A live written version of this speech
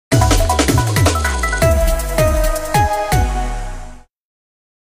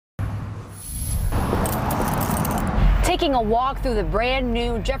taking a walk through the brand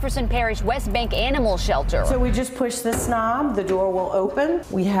new Jefferson Parish West Bank Animal Shelter. So we just push this knob, the door will open.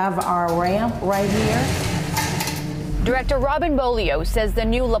 We have our ramp right here. Director Robin Bolio says the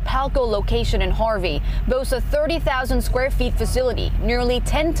new Lapalco location in Harvey boasts a 30,000 square feet facility, nearly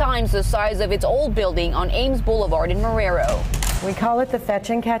 10 times the size of its old building on Ames Boulevard in Marrero. We call it the Fetch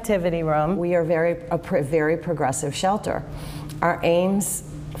and Captivity Room. We are a very progressive shelter. Our Ames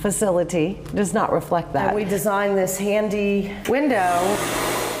facility does not reflect that. And we designed this handy window.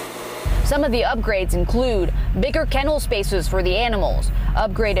 Some of the upgrades include bigger kennel spaces for the animals,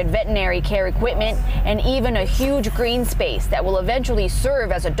 upgraded veterinary care equipment, and even a huge green space that will eventually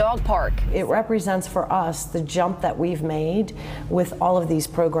serve as a dog park. It represents for us the jump that we've made with all of these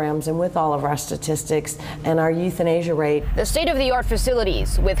programs and with all of our statistics and our euthanasia rate. The state-of-the-art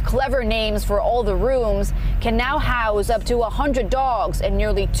facilities, with clever names for all the rooms, can now house up to 100 dogs and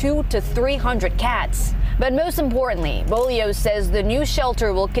nearly 200 to 300 cats. But most importantly, Bolio says the new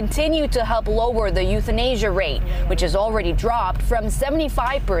shelter will continue to help lower the euthanasia rate, which has already dropped from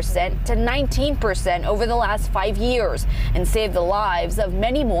 75% to 19% over the last 5 years, and save the lives of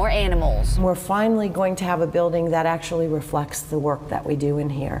many more animals. We're finally going to have a building that actually reflects the work that we do in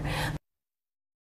here.